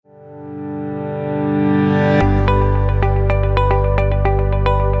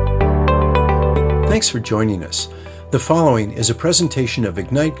Thanks for joining us. The following is a presentation of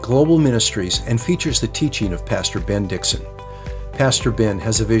Ignite Global Ministries and features the teaching of Pastor Ben Dixon. Pastor Ben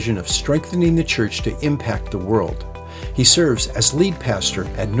has a vision of strengthening the church to impact the world. He serves as lead pastor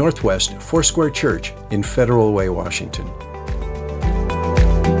at Northwest Foursquare Church in Federal Way, Washington.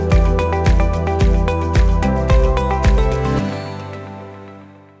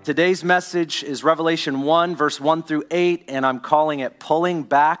 Today's message is Revelation 1, verse 1 through 8, and I'm calling it Pulling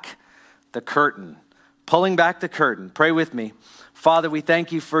Back the Curtain. Pulling back the curtain. Pray with me. Father, we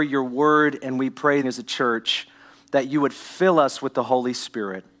thank you for your word, and we pray as a church that you would fill us with the Holy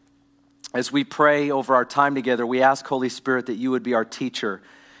Spirit. As we pray over our time together, we ask, Holy Spirit, that you would be our teacher.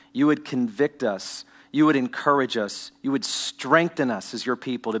 You would convict us. You would encourage us. You would strengthen us as your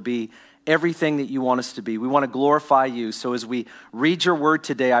people to be everything that you want us to be. We want to glorify you. So as we read your word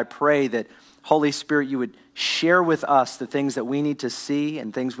today, I pray that, Holy Spirit, you would share with us the things that we need to see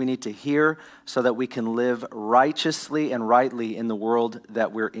and things we need to hear so that we can live righteously and rightly in the world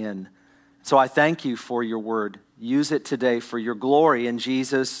that we're in. So I thank you for your word. Use it today for your glory in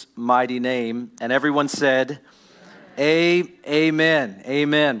Jesus' mighty name. And everyone said, Amen.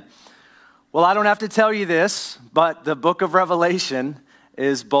 Amen. Well, I don't have to tell you this, but the book of Revelation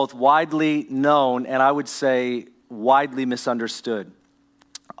is both widely known and I would say widely misunderstood.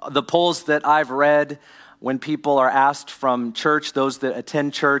 The polls that I've read when people are asked from church, those that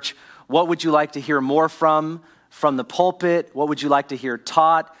attend church, what would you like to hear more from the pulpit? What would you like to hear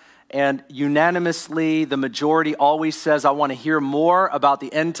taught? And unanimously, the majority always says, I want to hear more about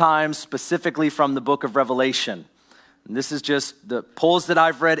the end times, specifically from the book of Revelation. And this is just the polls that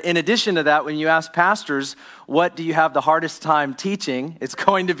I've read. In addition to that, when you ask pastors, what do you have the hardest time teaching? It's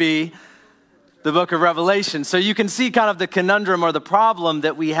going to be the book of Revelation. So you can see kind of the conundrum or the problem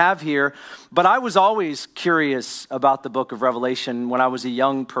that we have here. But I was always curious about the book of Revelation when I was a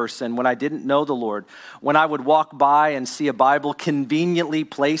young person, when I didn't know the Lord. When I would walk by and see a Bible conveniently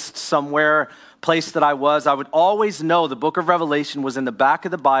placed somewhere, place that I would always know the book of Revelation was in the back of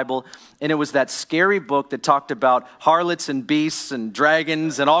the Bible, and it was that scary book that talked about harlots and beasts and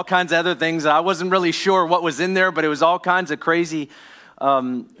dragons and all kinds of other things. I wasn't really sure what was in there, but it was all kinds of crazy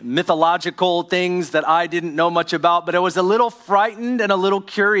mythological things that I didn't know much about, but I was a little frightened and a little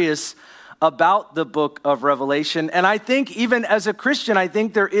curious about the book of Revelation. And I think even as a Christian, I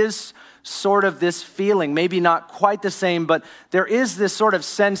think there is sort of this feeling, maybe not quite the same, but there is this sort of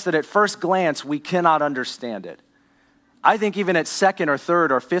sense that at first glance, we cannot understand it. I think even at second or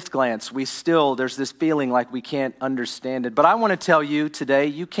third or fifth glance, there's this feeling like we can't understand it. But I want to tell you today,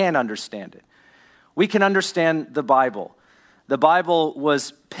 you can understand it. We can understand the Bible. The Bible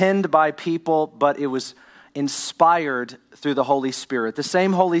was penned by people, but it was inspired through the Holy Spirit. The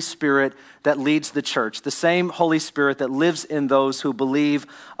same Holy Spirit that leads the church. The same Holy Spirit that lives in those who believe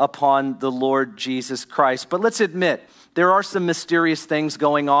upon the Lord Jesus Christ. But let's admit, there are some mysterious things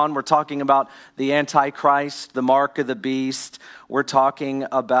going on. We're talking about the Antichrist, the mark of the beast. We're talking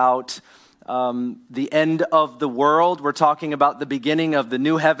about the end of the world. We're talking about the beginning of the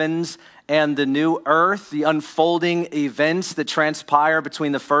new heavens and the new earth, the unfolding events that transpire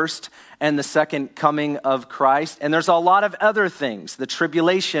between the first and the second coming of Christ. And there's a lot of other things, the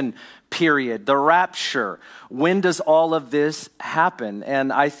tribulation period, the rapture. When does all of this happen?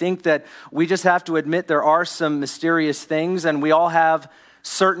 And I think that we just have to admit there are some mysterious things, and we all have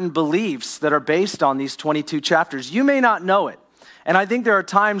certain beliefs that are based on these 22 chapters. You may not know it. And I think there are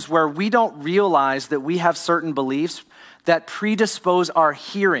times where we don't realize that we have certain beliefs that predispose our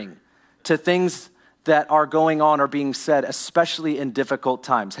hearing to things that are going on or being said, especially in difficult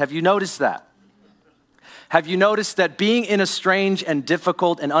times. Have you noticed that? Have you noticed that being in a strange and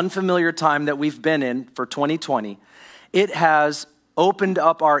difficult and unfamiliar time that we've been in for 2020, it has opened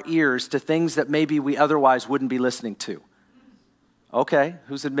up our ears to things that maybe we otherwise wouldn't be listening to? Okay,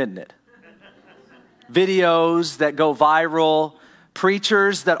 who's admitting it? Videos that go viral,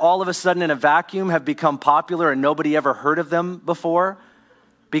 preachers that all of a sudden in a vacuum have become popular and nobody ever heard of them before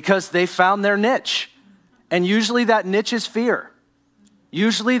because they found their niche. And usually that niche is fear.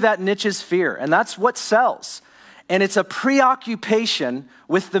 And that's what sells. And it's a preoccupation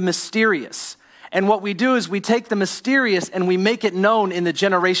with the mysterious. And what we do is we take the mysterious and we make it known in the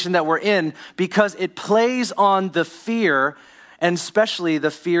generation that we're in because it plays on the fear, and especially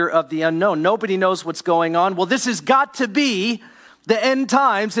the fear of the unknown. Nobody knows what's going on. Well, this has got to be the end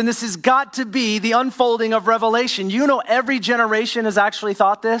times, and this has got to be the unfolding of Revelation. You know, every generation has actually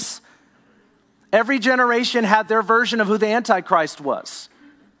thought this. Every generation had their version of who the Antichrist was.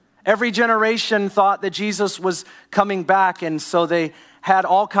 Every generation thought that Jesus was coming back, and so they had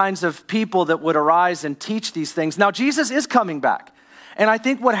all kinds of people that would arise and teach these things. Now, Jesus is coming back. And I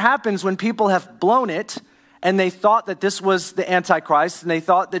think what happens when people have blown it and they thought that this was the Antichrist and they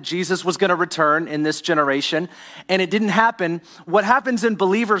thought that Jesus was going to return in this generation and it didn't happen, what happens in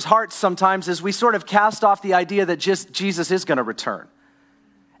believers' hearts sometimes is we sort of cast off the idea that just Jesus is going to return.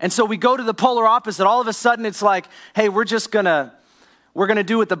 And so we go to the polar opposite. All of a sudden it's like, hey, we're going to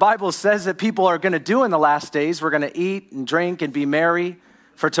do what the Bible says that people are going to do in the last days. We're going to eat and drink and be merry,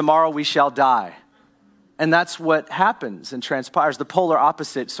 for tomorrow we shall die. And that's what happens and transpires. The polar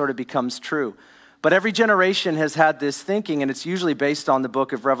opposite sort of becomes true. But every generation has had this thinking, and it's usually based on the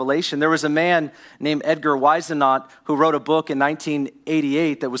book of Revelation. There was a man named Edgar Whisenant who wrote a book in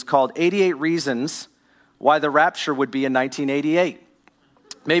 1988 that was called 88 Reasons Why the Rapture Would Be in 1988.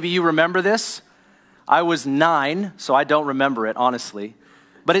 Maybe you remember this. I was 9, so I don't remember it, honestly.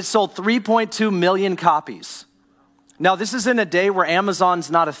 But it sold 3.2 million copies. Now, this is in a day where Amazon's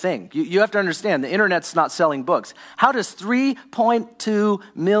not a thing. You have to understand, the internet's not selling books. How does 3.2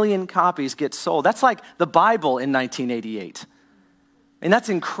 million copies get sold? That's like the Bible in 1988. And that's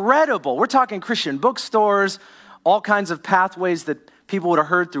incredible. We're talking Christian bookstores, all kinds of pathways that people would have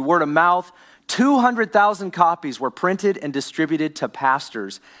heard through word of mouth. 200,000 copies were printed and distributed to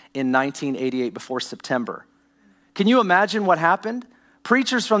pastors in 1988 before September. Can you imagine what happened?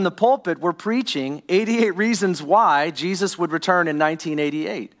 Preachers from the pulpit were preaching 88 reasons why Jesus would return in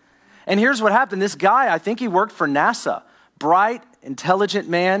 1988. And here's what happened. This guy, I think he worked for NASA, bright, intelligent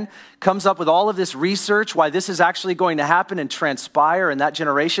man, comes up with all of this research, why this is actually going to happen and transpire in that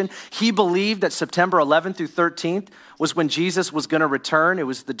generation. He believed that September 11th through 13th was when Jesus was going to return. It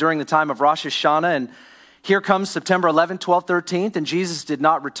was during the time of Rosh Hashanah, and here comes September 11th, 12th, 13th, and Jesus did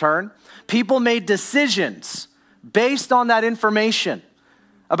not return. People made decisions based on that information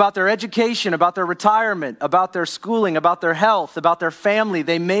about their education, about their retirement, about their schooling, about their health, about their family.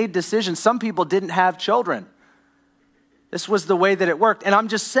 They made decisions. Some people didn't have children. This was the way that it worked. And I'm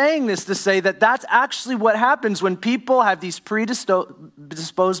just saying this to say that that's actually what happens when people have these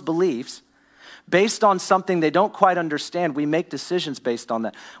predisposed beliefs based on something they don't quite understand. We make decisions based on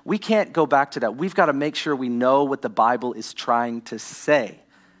that. We can't go back to that. We've got to make sure we know what the Bible is trying to say.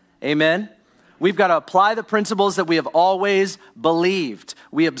 Amen? We've got to apply the principles that we have always believed.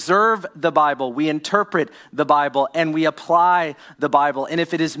 We observe the Bible, we interpret the Bible, and we apply the Bible. And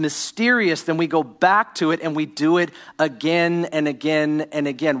if it is mysterious, then we go back to it and we do it again and again and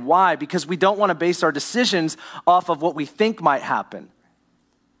again. Why? Because we don't want to base our decisions off of what we think might happen.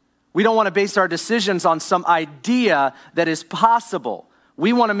 We don't want to base our decisions on some idea that is possible.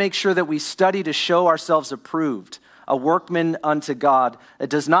 We want to make sure that we study to show ourselves approved, a workman unto God that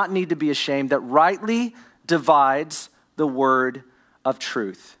does not need to be ashamed, that rightly divides the word of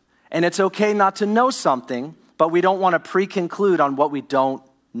truth. And it's okay not to know something, but we don't want to pre-conclude on what we don't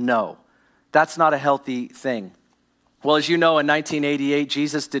know. That's not a healthy thing. Well, as you know, in 1988,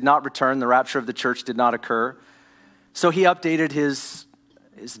 Jesus did not return. The rapture of the church did not occur. So he updated his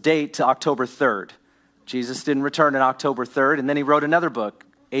date to October 3rd. Jesus didn't return on October 3rd, and then he wrote another book,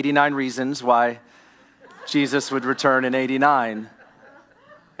 89 Reasons Why Jesus would return in 89.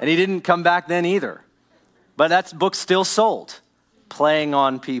 And he didn't come back then either. But that book still sold, playing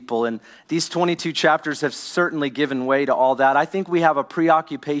on people. And these 22 chapters have certainly given way to all that. I think we have a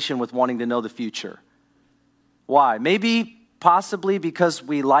preoccupation with wanting to know the future. Why? Maybe, possibly because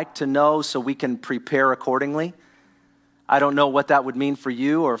we like to know so we can prepare accordingly. I don't know what that would mean for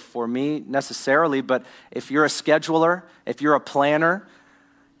you or for me necessarily, but if you're a scheduler, if you're a planner,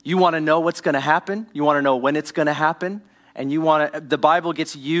 you want to know what's going to happen. You want to know when it's going to happen. And the Bible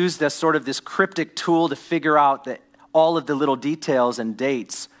gets used as sort of this cryptic tool to figure out all of the little details and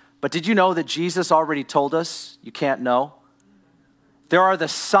dates. But did you know that Jesus already told us you can't know? There are the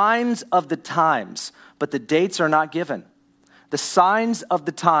signs of the times, but the dates are not given. The signs of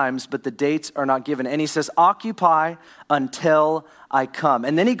the times, but the dates are not given. And he says, occupy until I come.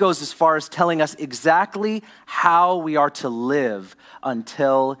 And then he goes as far as telling us exactly how we are to live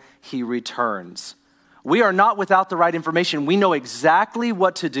until he returns. We are not without the right information. We know exactly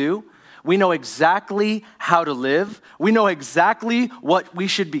what to do. We know exactly how to live. We know exactly what we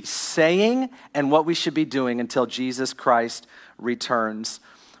should be saying and what we should be doing until Jesus Christ returns.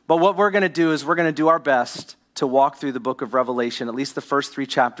 But what we're going to do is we're going to do our best to walk through the book of Revelation, at least the first 3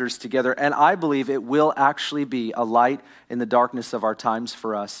 chapters together. And I believe it will actually be a light in the darkness of our times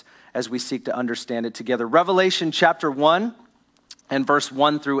for us as we seek to understand it together. Revelation chapter 1 and verse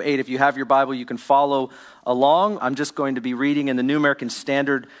 1 through 8. If you have your Bible, you can follow along. I'm just going to be reading in the New American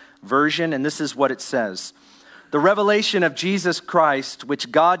Standard Version, and this is what it says. The revelation of Jesus Christ,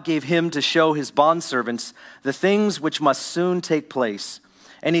 which God gave him to show his bondservants the things which must soon take place.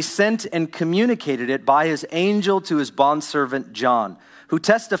 And he sent and communicated it by his angel to his bondservant John, who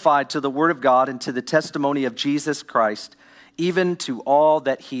testified to the word of God and to the testimony of Jesus Christ, even to all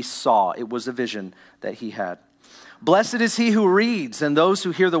that he saw. It was a vision that he had. Blessed is he who reads and those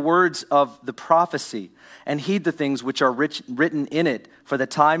who hear the words of the prophecy and heed the things which are written in it, for the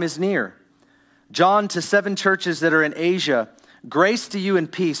time is near. John, to 7 churches that are in Asia, grace to you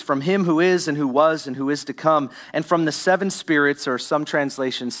and peace from him who is and who was and who is to come, and from the 7 spirits, or some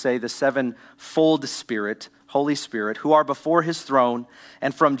translations say the 7-fold Spirit, Holy Spirit, who are before his throne,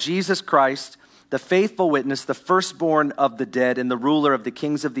 and from Jesus Christ, the faithful witness, the firstborn of the dead and the ruler of the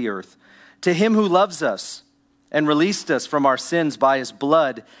kings of the earth. To him who loves us and released us from our sins by his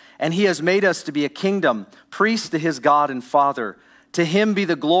blood, and he has made us to be a kingdom, priests to his God and Father. To him be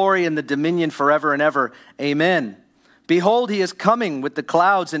the glory and the dominion forever and ever. Amen. Behold, he is coming with the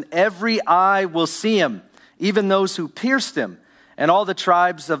clouds, and every eye will see him, even those who pierced him, and all the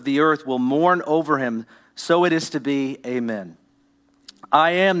tribes of the earth will mourn over him. So it is to be. Amen.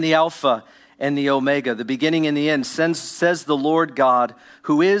 I am the Alpha and the Omega, the beginning and the end, says the Lord God,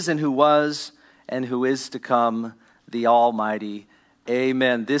 who is and who was and who is to come, the Almighty.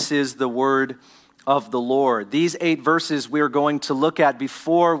 Amen. This is the word of the Lord. These 8 verses we are going to look at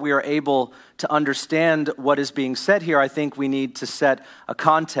before we are able to understand what is being said here. I think we need to set a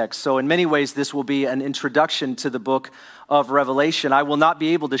context. So in many ways, this will be an introduction to the book of Revelation. I will not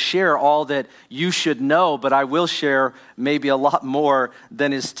be able to share all that you should know, but I will share maybe a lot more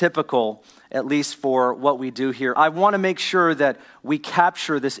than is typical, at least for what we do here. I want to make sure that we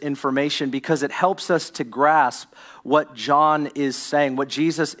capture this information because it helps us to grasp what John is saying, what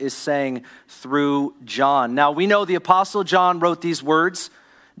Jesus is saying through John. Now, we know the Apostle John wrote these words.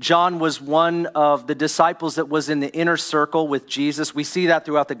 John was one of the disciples that was in the inner circle with Jesus. We see that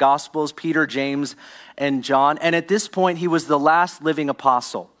throughout the Gospels, Peter, James, and John. And at this point, he was the last living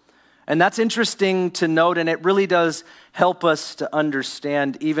apostle. And that's interesting to note, and it really does help us to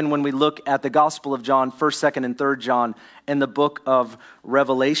understand, even when we look at the Gospel of John, 1st, 2nd, and 3rd John, and the book of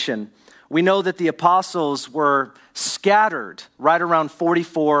Revelation. We know that the apostles were scattered right around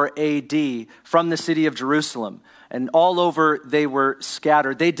 44 AD from the city of Jerusalem. And all over they were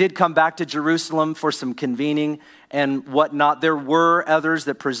scattered. They did come back to Jerusalem for some convening and whatnot. There were others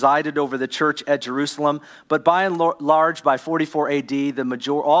that presided over the church at Jerusalem. But by and large, by 44 AD,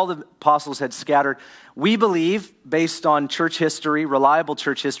 all the apostles had scattered. We believe, based on church history, reliable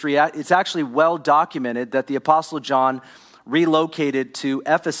church history, it's actually well documented that the Apostle John relocated to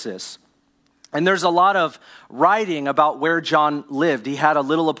Ephesus. And there's a lot of writing about where John lived. He had a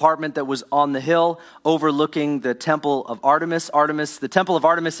little apartment that was on the hill overlooking the temple of Artemis. The temple of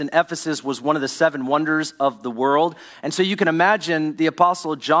Artemis in Ephesus was one of the 7 wonders of the world. And so you can imagine the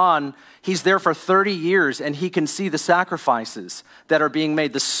Apostle John, he's there for 30 years and he can see the sacrifices that are being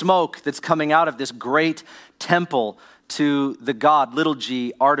made, the smoke that's coming out of this great temple to the god, little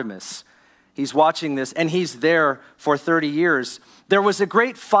g, Artemis. He's watching this and he's there for 30 years. There was a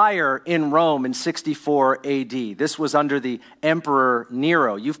great fire in Rome in 64 AD. This was under the Emperor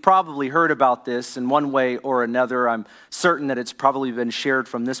Nero. You've probably heard about this in one way or another. I'm certain that it's probably been shared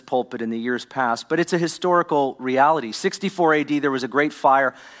from this pulpit in the years past, but it's a historical reality. 64 AD, there was a great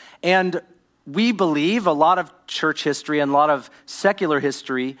fire, and we believe a lot of church history and a lot of secular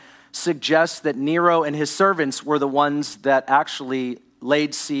history suggests that Nero and his servants were the ones that actually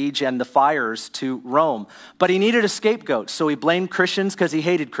laid siege and the fires to Rome. But he needed a scapegoat, so he blamed Christians because he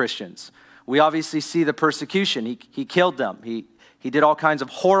hated Christians. We obviously see the persecution. He killed them. He did all kinds of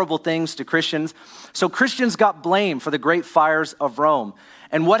horrible things to Christians. So Christians got blamed for the great fires of Rome.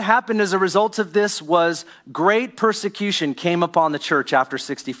 And what happened as a result of this was great persecution came upon the church after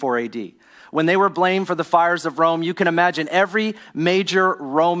 64 AD. When they were blamed for the fires of Rome, you can imagine every major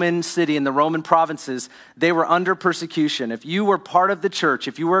Roman city in the Roman provinces, they were under persecution. If you were part of the church,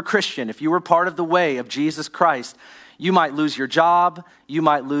 if you were a Christian, if you were part of the way of Jesus Christ, you might lose your job, you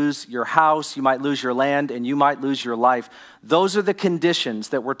might lose your house, you might lose your land, and you might lose your life. Those are the conditions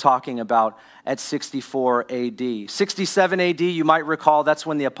that we're talking about at 64 AD. 67 AD, you might recall, that's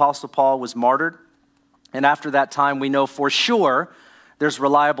when the Apostle Paul was martyred. And after that time, we know for sure there's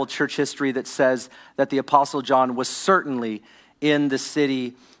reliable church history that says that the Apostle John was certainly in the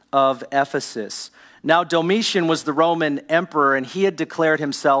city of Ephesus. Now, Domitian was the Roman emperor, and he had declared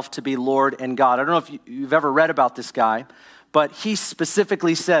himself to be Lord and God. I don't know if you've ever read about this guy, but he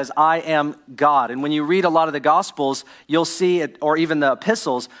specifically says, I am God. And when you read a lot of the Gospels, you'll see it, or even the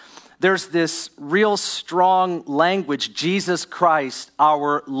epistles, there's this real strong language, Jesus Christ,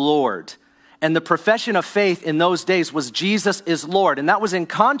 our Lord. And the profession of faith in those days was Jesus is Lord. And that was in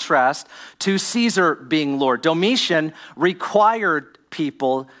contrast to Caesar being Lord. Domitian required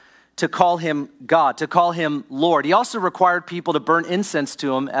people to call him God, to call him Lord. He also required people to burn incense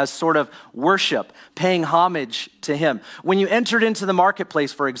to him as sort of worship, paying homage to him. When you entered into the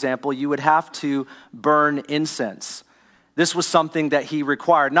marketplace, for example, you would have to burn incense. This was something that he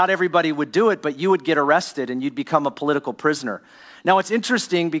required. Not everybody would do it, but you would get arrested and you'd become a political prisoner. Now, it's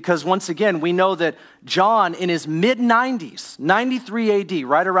interesting because, once again, we know that John, in his mid-90s, 93 AD,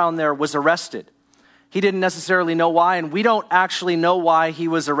 right around there, was arrested. He didn't necessarily know why, and we don't actually know why he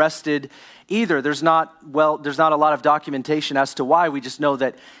was arrested either. There's not a lot of documentation as to why. We just know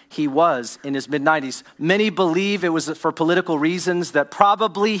that he was in his mid-90s. Many believe it was for political reasons, that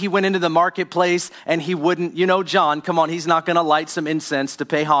probably he went into the marketplace and he wouldn't, John, come on, he's not going to light some incense to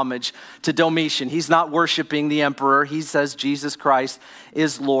pay homage to Domitian. He's not worshiping the emperor. He says Jesus Christ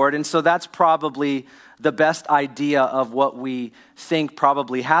is Lord. And so that's probably the best idea of what we think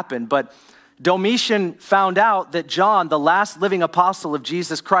probably happened. But Domitian found out that John, the last living apostle of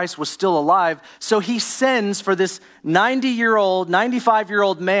Jesus Christ, was still alive. So he sends for this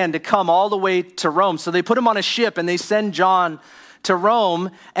 95-year-old man to come all the way to Rome. So they put him on a ship and they send John to Rome.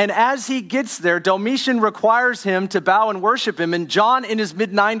 And as he gets there, Domitian requires him to bow and worship him. And John, in his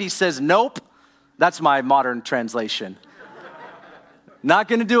mid-90s, says, nope. That's my modern translation. Not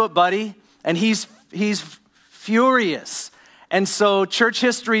going to do it, buddy. And he's furious. And so church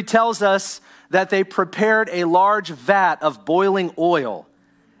history tells us that they prepared a large vat of boiling oil,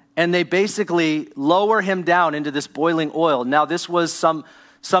 and they basically lower him down into this boiling oil. Now, this was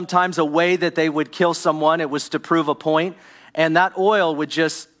sometimes a way that they would kill someone. It was to prove a point, and that oil would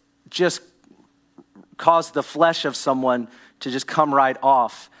just cause the flesh of someone to just come right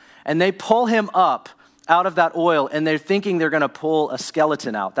off. And they pull him up out of that oil, and they're thinking they're going to pull a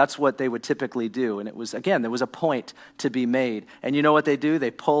skeleton out. That's what they would typically do. And it was, again, there was a point to be made. And you know what they do?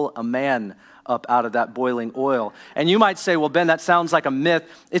 They pull a man up out of that boiling oil. And you might say, well, Ben, that sounds like a myth.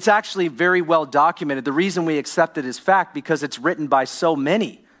 It's actually very well documented. The reason we accept it is fact because it's written by so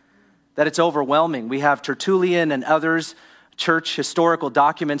many that it's overwhelming. We have Tertullian and others, church historical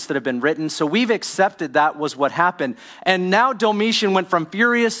documents that have been written. So we've accepted that was what happened. And now Domitian went from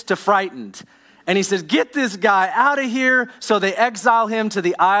furious to frightened. And he says, get this guy out of here. So they exile him to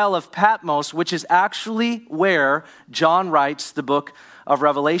the Isle of Patmos, which is actually where John writes the book of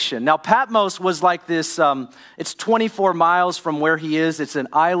Revelation. Now, Patmos was like this, it's 24 miles from where he is. It's an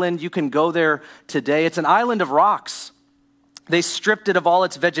island. You can go there today. It's an island of rocks. They stripped it of all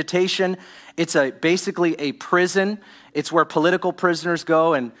its vegetation. It's basically a prison. It's where political prisoners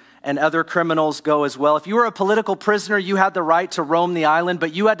go and other criminals go as well. If you were a political prisoner, you had the right to roam the island,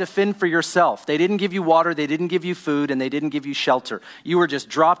 but you had to fend for yourself. They didn't give you water, they didn't give you food, and they didn't give you shelter. You were just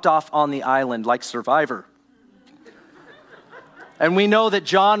dropped off on the island like Survivor. And we know that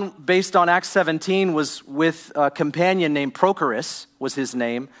John, based on Acts 17, was with a companion named Prochorus, was his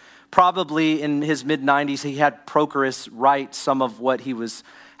name. Probably in his mid-90s, he had Prochorus write some of what he was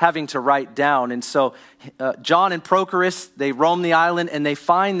having to write down. And so John and Prochorus, they roam the island and they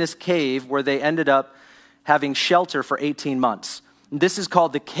find this cave where they ended up having shelter for 18 months. And this is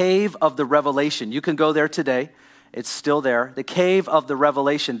called the Cave of the Revelation. You can go there today. It's still there. The Cave of the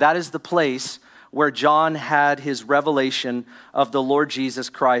Revelation. That is the place where John had his revelation of the Lord Jesus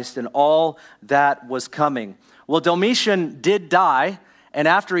Christ and all that was coming. Well, Domitian did die. And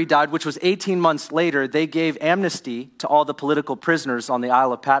after he died, which was 18 months later, they gave amnesty to all the political prisoners on the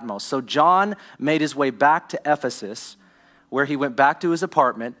Isle of Patmos. So John made his way back to Ephesus, where he went back to his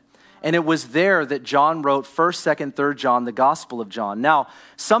apartment. And it was there that John wrote 1st, 2nd, 3rd John, the Gospel of John. Now,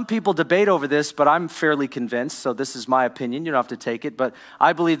 some people debate over this, but I'm fairly convinced, so this is my opinion. You don't have to take it. But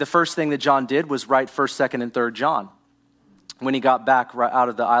I believe the first thing that John did was write 1st, 2nd, and 3rd John when he got back right out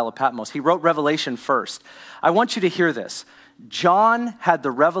of the Isle of Patmos. He wrote Revelation first. I want you to hear this. John had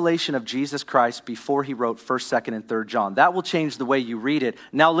the revelation of Jesus Christ before he wrote 1st, 2nd, and 3rd John. That will change the way you read it.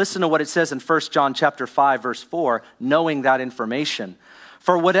 Now listen to what it says in 1 John chapter 5, verse 4, knowing that information.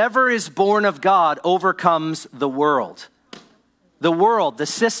 For whatever is born of God overcomes the world. The world, the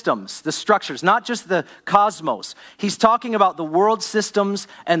systems, the structures, not just the cosmos. He's talking about the world systems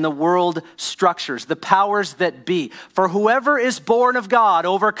and the world structures, the powers that be. For whoever is born of God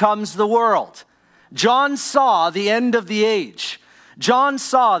overcomes the world. John saw the end of the age. John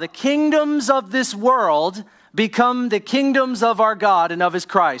saw the kingdoms of this world become the kingdoms of our God and of his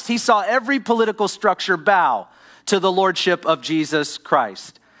Christ. He saw every political structure bow to the lordship of Jesus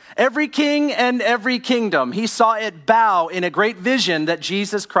Christ. Every king and every kingdom, he saw it bow in a great vision that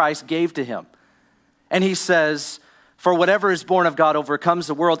Jesus Christ gave to him. And he says, for whatever is born of God overcomes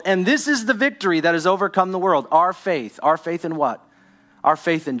the world. And this is the victory that has overcome the world. Our faith. Our faith in what? Our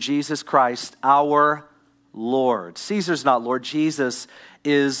faith in Jesus Christ, our Lord. Caesar's not Lord. Jesus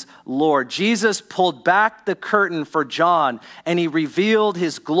is Lord. Jesus pulled back the curtain for John, and he revealed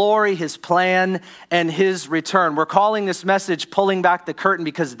his glory, his plan, and his return. We're calling this message Pulling Back the Curtain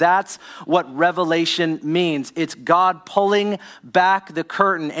because that's what Revelation means. It's God pulling back the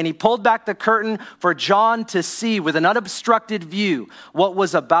curtain, and he pulled back the curtain for John to see with an unobstructed view what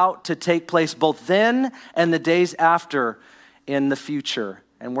was about to take place both then and the days after in the future.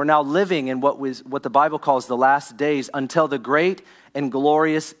 And we're now living in what the Bible calls the last days until the great and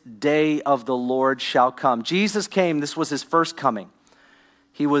glorious day of the Lord shall come. Jesus came, this was his first coming.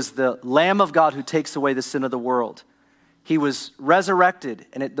 He was the Lamb of God who takes away the sin of the world. He was resurrected,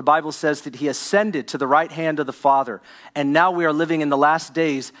 and the Bible says that he ascended to the right hand of the Father. And now we are living in the last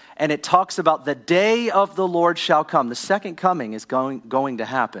days, and it talks about the day of the Lord shall come. The second coming is going to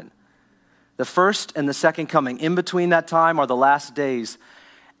happen. The first and the second coming. In between that time are the last days.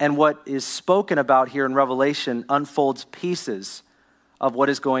 And what is spoken about here in Revelation unfolds pieces of what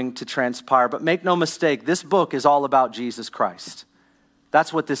is going to transpire. But make no mistake, this book is all about Jesus Christ.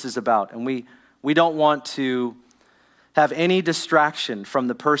 That's what this is about. And we don't want to have any distraction from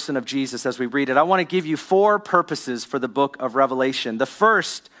the person of Jesus as we read it. I want to give you 4 purposes for the book of Revelation. The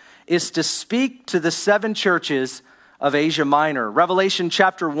first is to speak to the 7 churches of Asia Minor. Revelation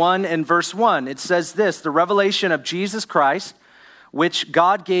chapter 1 and verse 1, it says this, the revelation of Jesus Christ, which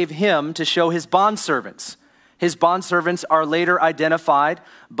God gave him to show his bondservants. His bondservants are later identified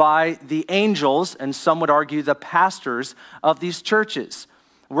by the angels, and some would argue the pastors of these churches.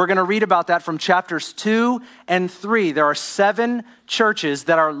 We're going to read about that from chapters 2 and 3. There are 7 churches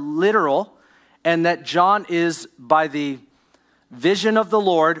that are literal, and that John is, by the vision of the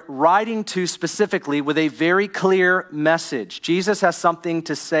Lord, writing to specifically with a very clear message. Jesus has something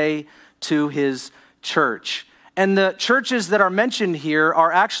to say to his church. And the churches that are mentioned here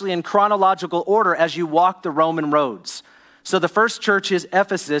are actually in chronological order as you walk the Roman roads. So the first church is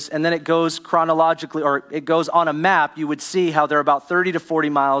Ephesus, and then it goes chronologically, or it goes on a map. You would see how they're about 30 to 40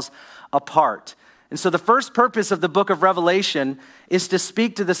 miles apart. And so the first purpose of the book of Revelation is to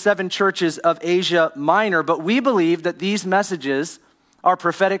speak to the 7 churches of Asia Minor, but we believe that these messages are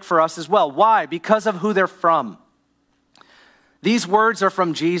prophetic for us as well. Why? Because of who they're from. These words are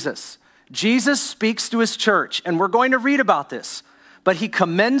from Jesus. Jesus speaks to his church, and we're going to read about this, but he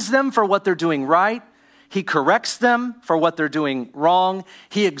commends them for what they're doing right. He corrects them for what they're doing wrong.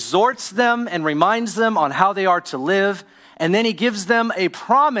 He exhorts them and reminds them on how they are to live. And then he gives them a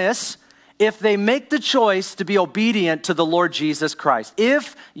promise if they make the choice to be obedient to the Lord Jesus Christ.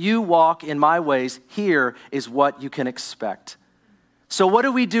 If you walk in my ways, here is what you can expect. So what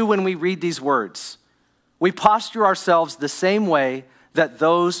do we do when we read these words? We posture ourselves the same way that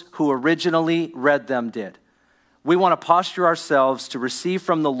those who originally read them did. We want to posture ourselves to receive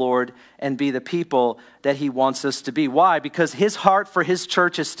from the Lord and be the people that he wants us to be. Why? Because his heart for his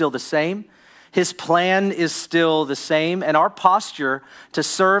church is still the same. His plan is still the same. And our posture to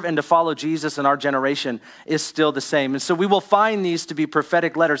serve and to follow Jesus in our generation is still the same. And so we will find these to be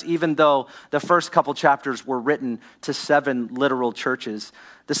prophetic letters, even though the first couple chapters were written to 7 literal churches.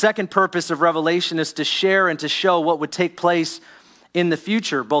 The second purpose of Revelation is to share and to show what would take place in the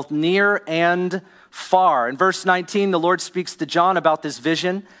future, both near and far. In verse 19, the Lord speaks to John about this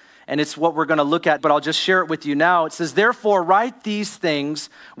vision, and it's what we're going to look at, but I'll just share it with you now. It says, therefore, write these things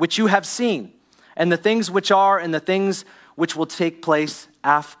which you have seen, and the things which are, and the things which will take place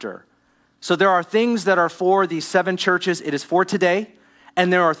after. So there are things that are for these 7 churches. It is for today,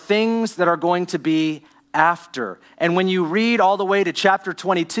 and there are things that are going to be after. And when you read all the way to chapter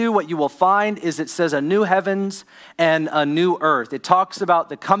 22, what you will find is it says a new heavens and a new earth. It talks about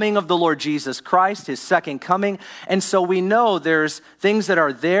the coming of the Lord Jesus Christ, his second coming. And so we know there's things that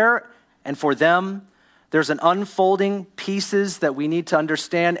are there, and for them, there's an unfolding pieces that we need to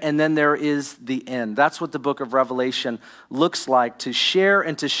understand, and then there is the end. That's what the book of Revelation looks like, to share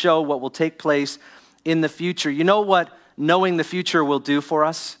and to show what will take place in the future. You know what knowing the future will do for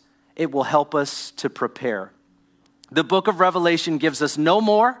us? It will help us to prepare. The book of Revelation gives us no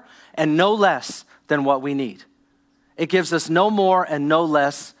more and no less than what we need. It gives us no more and no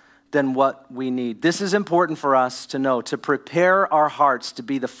less than what we need. This is important for us to know, to prepare our hearts to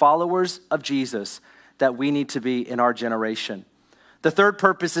be the followers of Jesus that we need to be in our generation. The third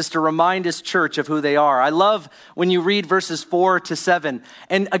purpose is to remind his church of who they are. I love when you read verses 4 to 7.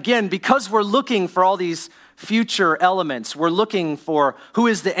 And again, because we're looking for all these future elements. We're looking for who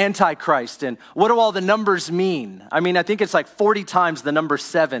is the Antichrist and what do all the numbers mean? I mean, I think it's like 40 times the number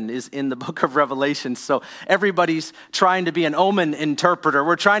 7 is in the book of Revelation. So everybody's trying to be an omen interpreter.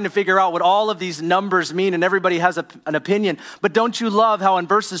 We're trying to figure out what all of these numbers mean, and everybody has an opinion. But don't you love how in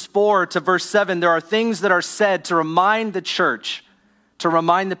verses 4 to verse 7, there are things that are said to remind the church, to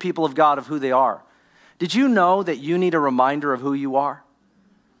remind the people of God of who they are. Did you know that you need a reminder of who you are?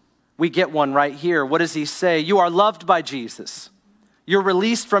 We get one right here. What does he say? You are loved by Jesus. You're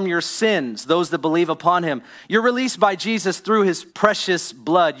released from your sins, those that believe upon him. You're released by Jesus through his precious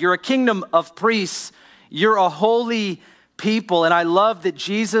blood. You're a kingdom of priests. You're a holy people. And I love that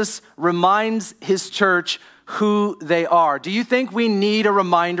Jesus reminds his church who they are. Do you think we need a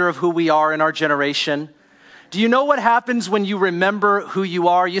reminder of who we are in our generation? Do you know what happens when you remember who you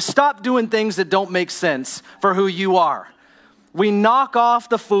are? You stop doing things that don't make sense for who you are. We knock off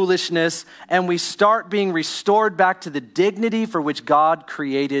the foolishness and we start being restored back to the dignity for which God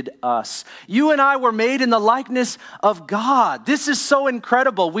created us. You and I were made in the likeness of God. This is so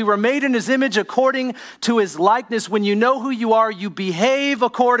incredible. We were made in his image according to his likeness. When you know who you are, you behave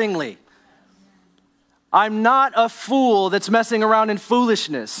accordingly. I'm not a fool that's messing around in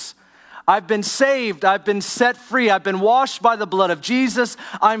foolishness. I've been saved. I've been set free. I've been washed by the blood of Jesus.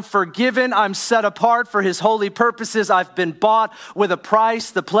 I'm forgiven. I'm set apart for his holy purposes. I've been bought with a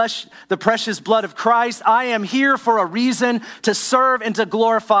price, the precious blood of Christ. I am here for a reason, to serve and to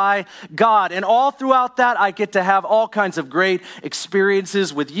glorify God. And all throughout that, I get to have all kinds of great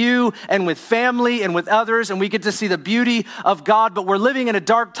experiences with you and with family and with others. And we get to see the beauty of God. But we're living in a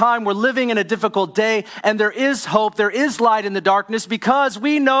dark time. We're living in a difficult day. And there is hope. There is light in the darkness because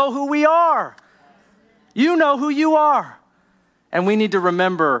we know who we are. You know who you are. And we need to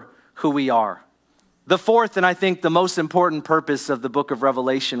remember who we are. The fourth, and I think the most important purpose of the book of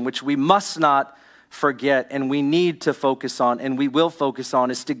Revelation, which we must not forget and we need to focus on and we will focus on,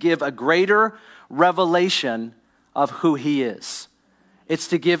 is to give a greater revelation of who he is. It's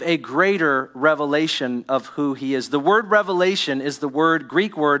to give a greater revelation of who he is. The word revelation is the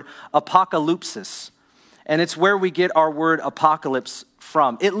Greek word apocalypsis. And it's where we get our word apocalypse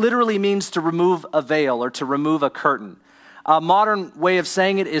from. It literally means to remove a veil or to remove a curtain. A modern way of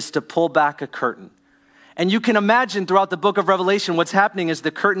saying it is to pull back a curtain. And you can imagine throughout the book of Revelation, what's happening is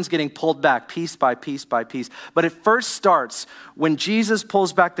the curtain's getting pulled back piece by piece by piece. But it first starts when Jesus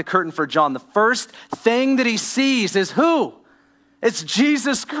pulls back the curtain for John. The first thing that he sees is who? It's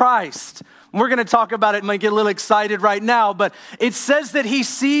Jesus Christ. We're going to talk about it and might get a little excited right now, but it says that he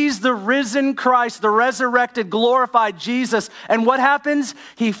sees the risen Christ, the resurrected, glorified Jesus. And what happens?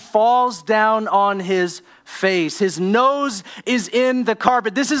 He falls down on his face. His nose is in the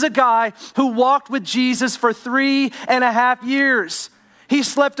carpet. This is a guy who walked with Jesus for 3.5 years. He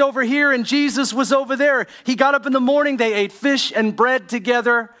slept over here and Jesus was over there. He got up in the morning. They ate fish and bread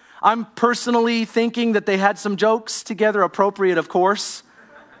together. I'm personally thinking that they had some jokes together, appropriate, of course.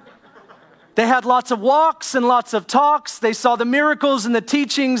 They had lots of walks and lots of talks. They saw the miracles and the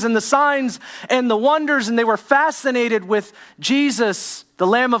teachings and the signs and the wonders, and they were fascinated with Jesus, the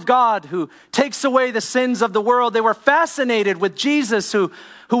Lamb of God, who takes away the sins of the world. They were fascinated with Jesus, who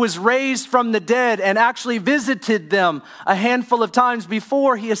was raised from the dead and actually visited them a handful of times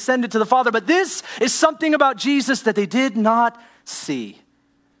before he ascended to the Father. But this is something about Jesus that they did not see.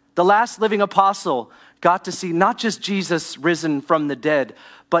 The last living apostle got to see not just Jesus risen from the dead,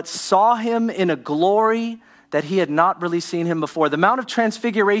 but saw him in a glory that he had not really seen him before. The Mount of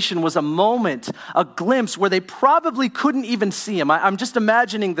Transfiguration was a moment, a glimpse where they probably couldn't even see him. I'm just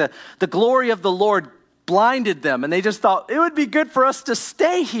imagining the glory of the Lord blinded them, and they just thought, it would be good for us to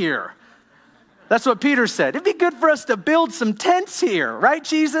stay here. That's what Peter said. It'd be good for us to build some tents here, right,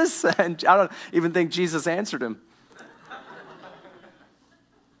 Jesus? And I don't even think Jesus answered him.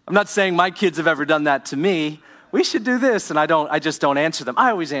 I'm not saying my kids have ever done that to me. We should do this, and I just don't answer them.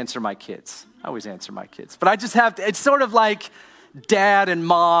 I always answer my kids. But I just have to, it's sort of like dad and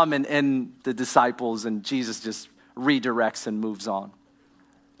mom and the disciples, and Jesus just redirects and moves on.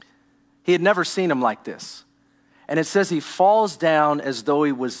 He had never seen him like this. And it says he falls down as though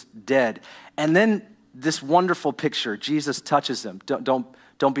he was dead. And then this wonderful picture, Jesus touches him.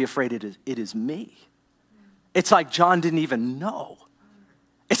 Don't be afraid, it is me. It's like John didn't even know.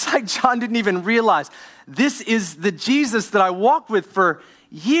 It's like John didn't even realize this is the Jesus that I walked with for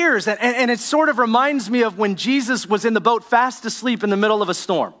years. And it sort of reminds me of when Jesus was in the boat fast asleep in the middle of a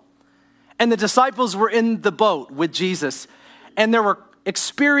storm. And the disciples were in the boat with Jesus. And there were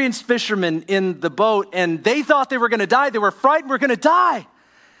experienced fishermen in the boat. And they thought they were going to die. They were frightened, we're going to die.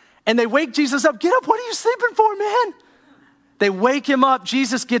 And they wake Jesus up. Get up, what are you sleeping for, man? They wake him up.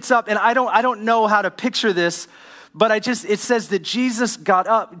 Jesus gets up, and I don't know how to picture this, but it says that Jesus got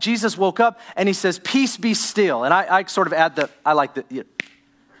up. Jesus woke up, and he says, "Peace be still." And I sort of add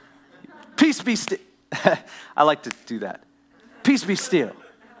peace be still. I like to do that. Peace be still.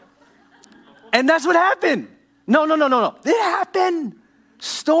 And that's what happened. No. It happened.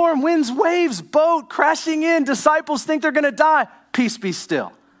 Storm, winds, waves, boat crashing in. Disciples think they're going to die. Peace be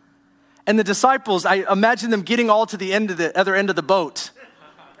still. And the disciples, I imagine them getting all to the other end of the boat,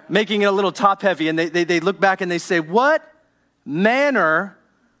 making it a little top heavy. And they look back and they say, "What manner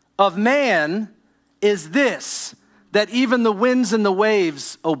of man is this, that even the winds and the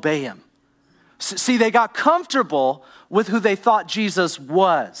waves obey him?" See, they got comfortable with who they thought Jesus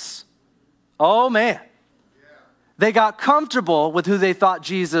was. Oh, man. They got comfortable with who they thought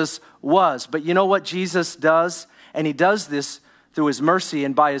Jesus was. But you know what Jesus does? And he does this through his mercy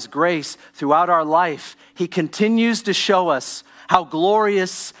and by his grace throughout our life. He continues to show us how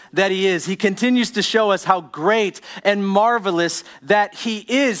glorious that he is. He continues to show us how great and marvelous that he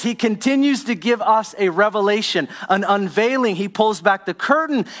is. He continues to give us a revelation, an unveiling. He pulls back the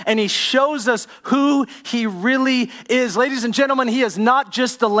curtain and he shows us who he really is. Ladies and gentlemen, he is not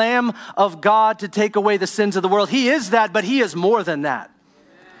just the Lamb of God to take away the sins of the world. He is that, but he is more than that.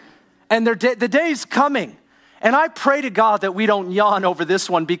 And the day's coming. And I pray to God that we don't yawn over this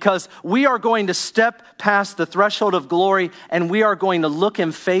one, because we are going to step past the threshold of glory and we are going to look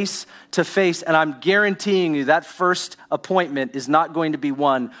him face to face. And I'm guaranteeing you that first appointment is not going to be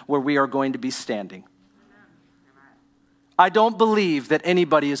one where we are going to be standing. I don't believe that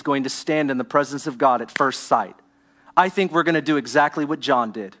anybody is going to stand in the presence of God at first sight. I think we're going to do exactly what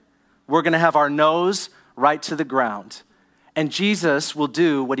John did. We're going to have our nose right to the ground. And Jesus will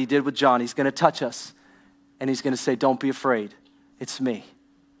do what he did with John. He's going to touch us. And he's going to say, "Don't be afraid. It's me."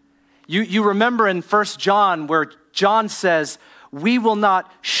 You remember in 1 John where John says, we will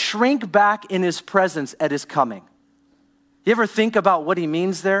not shrink back in his presence at his coming. You ever think about what he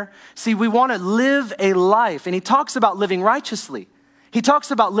means there? See, we want to live a life. And he talks about living righteously. He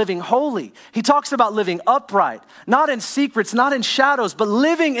talks about living holy. He talks about living upright, not in secrets, not in shadows, but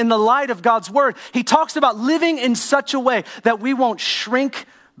living in the light of God's word. He talks about living in such a way that we won't shrink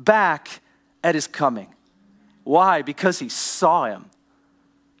back at his coming. Why? Because he saw him.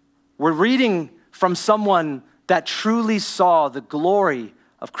 We're reading from someone that truly saw the glory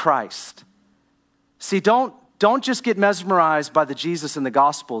of Christ. See, don't just get mesmerized by the Jesus in the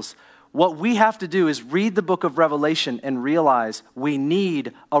Gospels. What we have to do is read the book of Revelation and realize we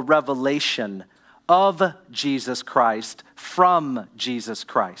need a revelation of Jesus Christ from Jesus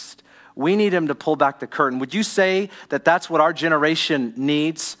Christ. We need him to pull back the curtain. Would you say that that's what our generation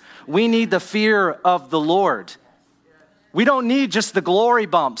needs? We need the fear of the Lord. We don't need just the glory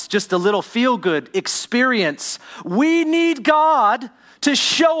bumps, just a little feel-good experience. We need God to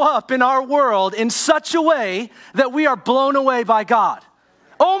show up in our world in such a way that we are blown away by God.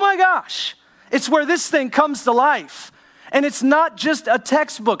 Oh my gosh, it's where this thing comes to life. And it's not just a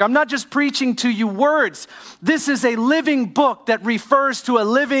textbook. I'm not just preaching to you words. This is a living book that refers to a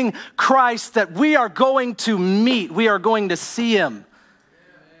living Christ that we are going to meet. We are going to see him.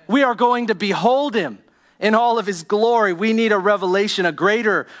 We are going to behold him in all of his glory. We need a revelation, a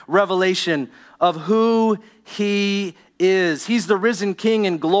greater revelation of who he is. He's the risen King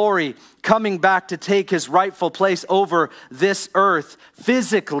in glory, coming back to take his rightful place over this earth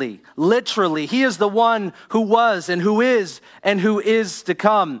physically, literally. He is the one who was and who is to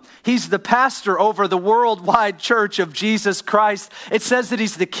come. He's the pastor over the worldwide church of Jesus Christ. It says that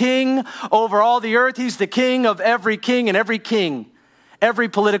he's the king over all the earth. He's the king of every king, and every king, every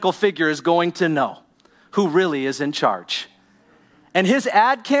political figure is going to know who really is in charge. And his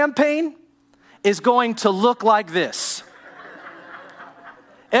ad campaign is going to look like this.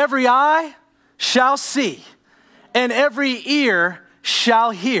 Every eye shall see, and every ear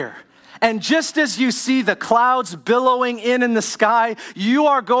shall hear. And just as you see the clouds billowing in the sky, you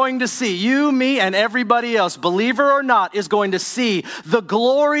are going to see, you, me, and everybody else, believer or not, is going to see the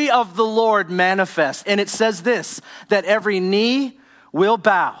glory of the Lord manifest. And it says this, that every knee will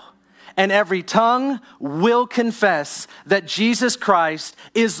bow and every tongue will confess that Jesus Christ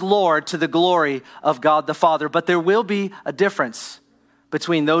is Lord, to the glory of God the Father. But there will be a difference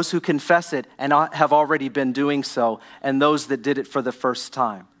between those who confess it and have already been doing so and those that did it for the first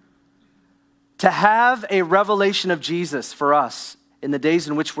time. To have a revelation of Jesus for us in the days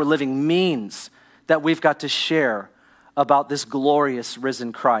in which we're living means that we've got to share about this glorious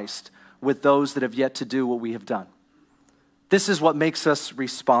risen Christ with those that have yet to do what we have done. This is what makes us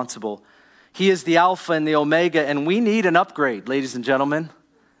responsible. He is the Alpha and the Omega, and we need an upgrade, ladies and gentlemen.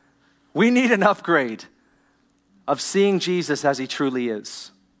 We need an upgrade. of seeing Jesus as he truly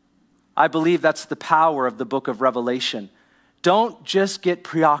is. I believe that's the power of the book of Revelation. Don't just get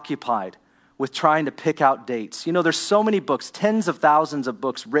preoccupied with trying to pick out dates. You know, there's so many books, tens of thousands of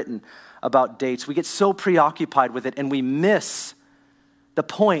books written about dates. We get so preoccupied with it and we miss the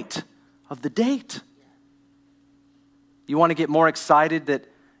point of the date. You want to get more excited that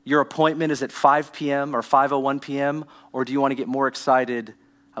your appointment is at 5 p.m. or 5:01 p.m., or do you want to get more excited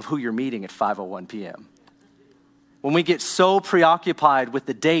of who you're meeting at 5:01 p.m.? When we get so preoccupied with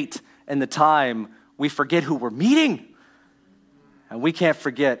the date and the time, we forget who we're meeting. And we can't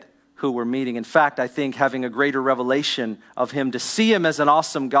forget who we're meeting. In fact, I think having a greater revelation of him, to see him as an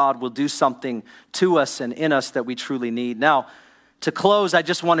awesome God, will do something to us and in us that we truly need. Now, to close, I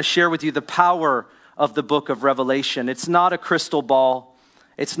just want to share with you the power of the book of Revelation. It's not a crystal ball.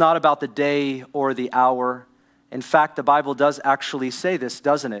 It's not about the day or the hour. In fact, the Bible does actually say this,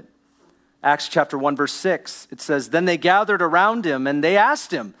 doesn't it? Acts chapter 1, verse 6, it says, "Then they gathered around him and they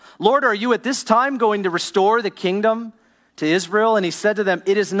asked him, 'Lord, are you at this time going to restore the kingdom to Israel?' And he said to them,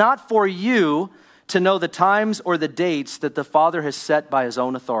 'It is not for you to know the times or the dates that the Father has set by his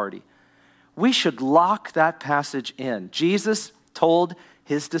own authority.'" We should lock that passage in. Jesus told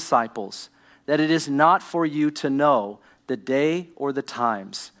his disciples that it is not for you to know the day or the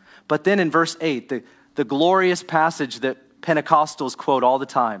times. But then in verse 8, the glorious passage that Pentecostals quote all the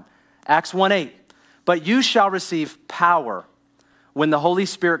time, Acts 1:8, "But you shall receive power when the Holy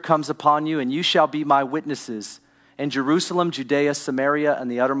Spirit comes upon you, and you shall be my witnesses in Jerusalem, Judea, Samaria, and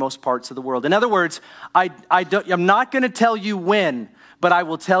the uttermost parts of the world." In other words, I'm not going to tell you when, but I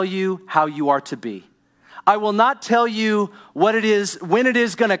will tell you how you are to be. I will not tell you what it is, when it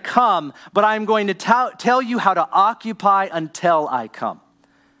is going to come, but I'm going to tell you how to occupy until I come.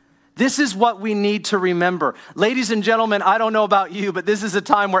 This is what we need to remember. Ladies and gentlemen, I don't know about you, but this is a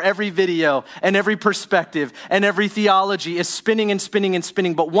time where every video and every perspective and every theology is spinning and spinning and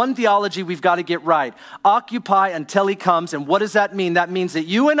spinning. But one theology we've got to get right. Occupy until he comes. And what does that mean? That means that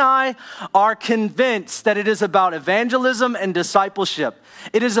you and I are convinced that it is about evangelism and discipleship.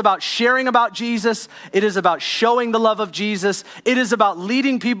 It is about sharing about Jesus. It is about showing the love of Jesus. It is about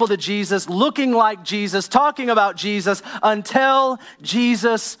leading people to Jesus, looking like Jesus, talking about Jesus until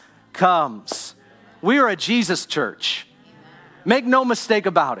Jesus comes. We are a Jesus church. Make no mistake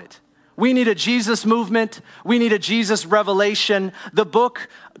about it. We need a Jesus movement. We need a Jesus revelation. The book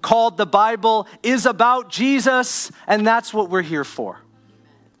called the Bible is about Jesus, and that's what we're here for.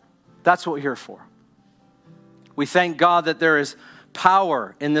 That's what we're here for. We thank God that there is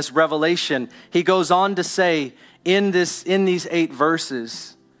power in this revelation. He goes on to say in these 8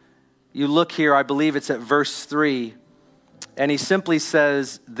 verses, you look here, I believe it's at verse 3, and he simply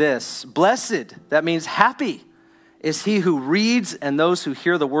says this, "Blessed," that means happy, "is he who reads and those who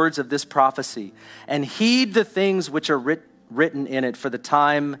hear the words of this prophecy and heed the things which are written in it, for the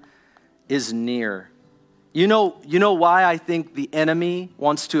time is near." You know why I think the enemy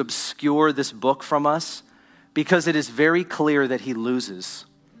wants to obscure this book from us? Because it is very clear that he loses.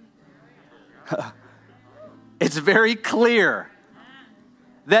 It's very clear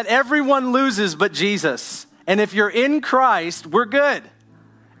that everyone loses but Jesus. And if you're in Christ, we're good.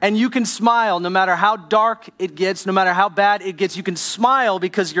 And you can smile no matter how dark it gets, no matter how bad it gets. You can smile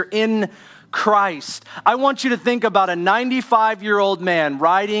because you're in Christ. I want you to think about a 95-year-old man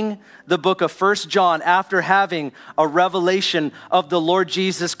writing the book of 1 John after having a revelation of the Lord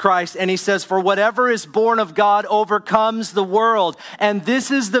Jesus Christ. And he says, "For whatever is born of God overcomes the world. And this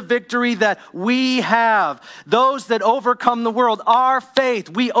is the victory that we have. Those that overcome the world, our faith,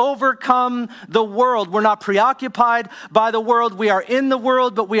 we overcome the world." We're not preoccupied by the world. We are in the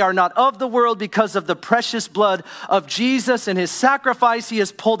world, but we are not of the world because of the precious blood of Jesus and his sacrifice. He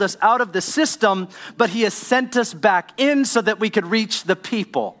has pulled us out of the system, but he has sent us back in so that we could reach the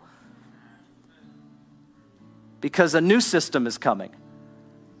people. Because a new system is coming,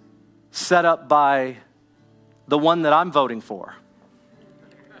 set up by the one that I'm voting for.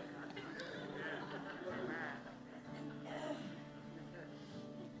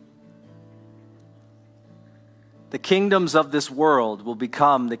 The kingdoms of this world will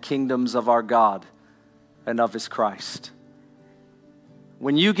become the kingdoms of our God and of his Christ.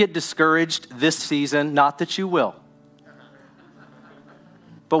 When you get discouraged this season, not that you will,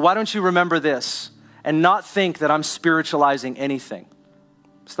 but why don't you remember this and not think that I'm spiritualizing anything.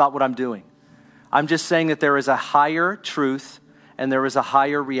 It's not what I'm doing. I'm just saying that there is a higher truth and there is a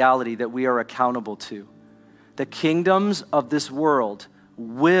higher reality that we are accountable to. The kingdoms of this world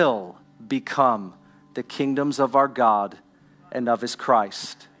will become the kingdoms of our God and of his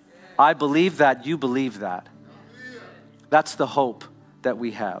Christ. I believe that. You believe that. That's the hope that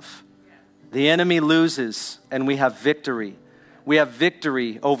we have. The enemy loses and we have victory. We have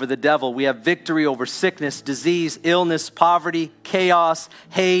victory over the devil. We have victory over sickness, disease, illness, poverty, chaos,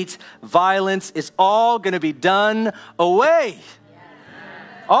 hate, violence. It's all going to be done away.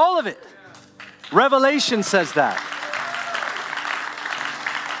 All of it. Revelation says that.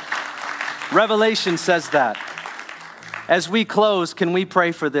 Revelation says that. As we close, can we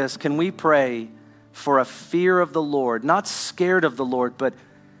pray for this? Can we pray for a fear of the Lord? Not scared of the Lord, but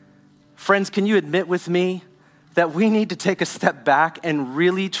friends, can you admit with me that we need to take a step back and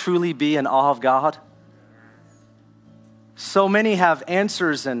really, truly be in awe of God? So many have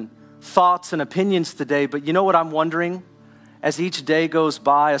answers and thoughts and opinions today, but you know what I'm wondering? As each day goes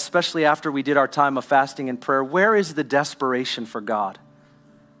by, especially after we did our time of fasting and prayer, where is the desperation for God?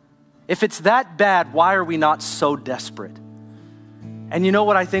 If it's that bad, why are we not so desperate? And you know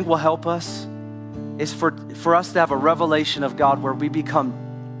what I think will help us? Is for us to have a revelation of God where we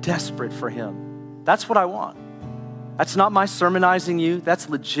become desperate for Him. That's what I want. That's not my sermonizing you. That's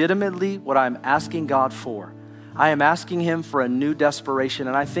legitimately what I'm asking God for. I am asking Him for a new desperation,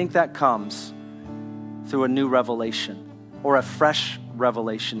 and I think that comes through a new revelation or a fresh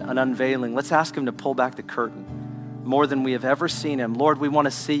revelation, an unveiling. Let's ask Him to pull back the curtain more than we have ever seen Him. Lord, we want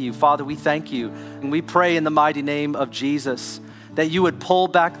to see You. Father, we thank You, and we pray in the mighty name of Jesus that You would pull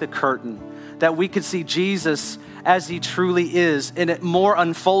back the curtain, that we could see Jesus as He truly is in a more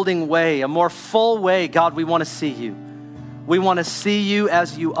unfolding way, a more full way. God, we want to see You. We want to see You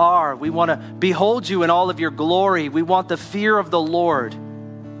as You are. We want to behold You in all of Your glory. We want the fear of the Lord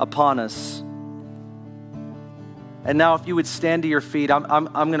upon us. And now if you would stand to your feet, I'm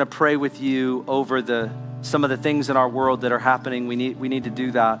going to pray with you over some of the things in our world that are happening. We need to do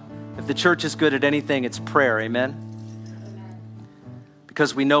that. If the church is good at anything, it's prayer. Amen?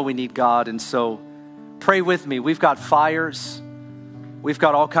 Because we know we need God. And so pray with me. We've got fires. We've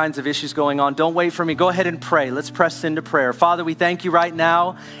got all kinds of issues going on. Don't wait for me. Go ahead and pray. Let's press into prayer. Father, we thank You right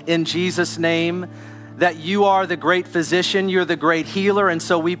now in Jesus' name that You are the great physician. You're the great healer. And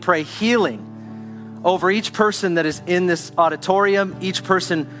so we pray healing over each person that is in this auditorium, each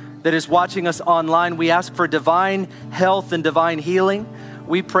person that is watching us online. We ask for divine health and divine healing.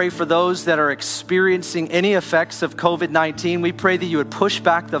 We pray for those that are experiencing any effects of COVID-19. We pray that You would push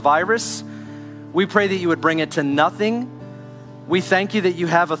back the virus. We pray that You would bring it to nothing. We thank You that You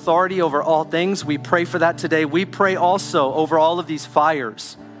have authority over all things. We pray for that today. We pray also over all of these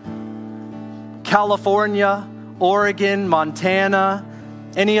fires. California, Oregon, Montana,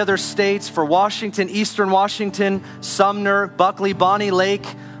 any other states, for Washington, Eastern Washington, Sumner, Buckley, Bonnie Lake.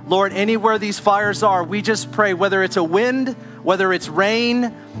 Lord, anywhere these fires are, we just pray, whether it's a wind, whether it's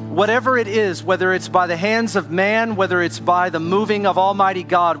rain, whatever it is, whether it's by the hands of man, whether it's by the moving of Almighty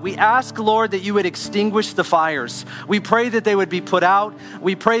God, we ask, Lord, that You would extinguish the fires. We pray that they would be put out.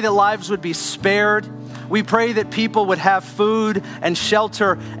 We pray that lives would be spared. We pray that people would have food and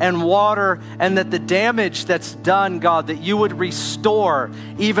shelter and water, and that the damage that's done, God, that You would restore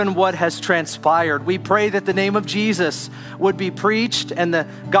even what has transpired. We pray that the name of Jesus would be preached and the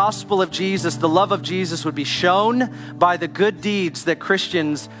gospel of Jesus, the love of Jesus, would be shown by the good deeds that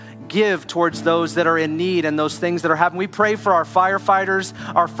Christians give towards those that are in need and those things that are happening. We pray for our firefighters,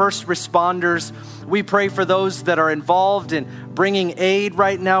 our first responders. We pray for those that are involved in bringing aid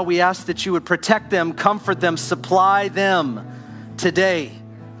right now. We ask that You would protect them, comfort them, supply them today.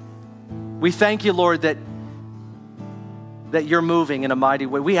 We thank You, Lord, that You're moving in a mighty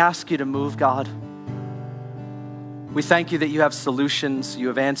way. We ask You to move, God. We thank You that You have solutions, You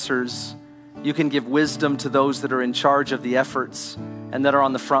have answers. You can give wisdom to those that are in charge of the efforts and that are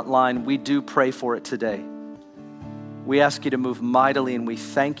on the front line. We do pray for it today. We ask You to move mightily, and we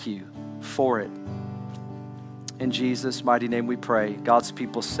thank You for it. In Jesus' mighty name we pray. God's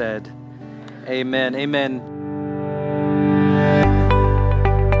people said, amen. Amen.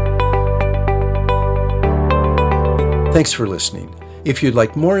 Thanks for listening. If you'd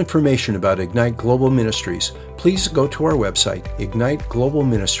like more information about Ignite Global Ministries, please go to our website,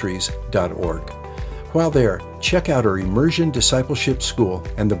 igniteglobalministries.org. While there, check out our Immersion Discipleship School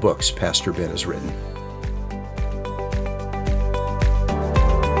and the books Pastor Ben has written.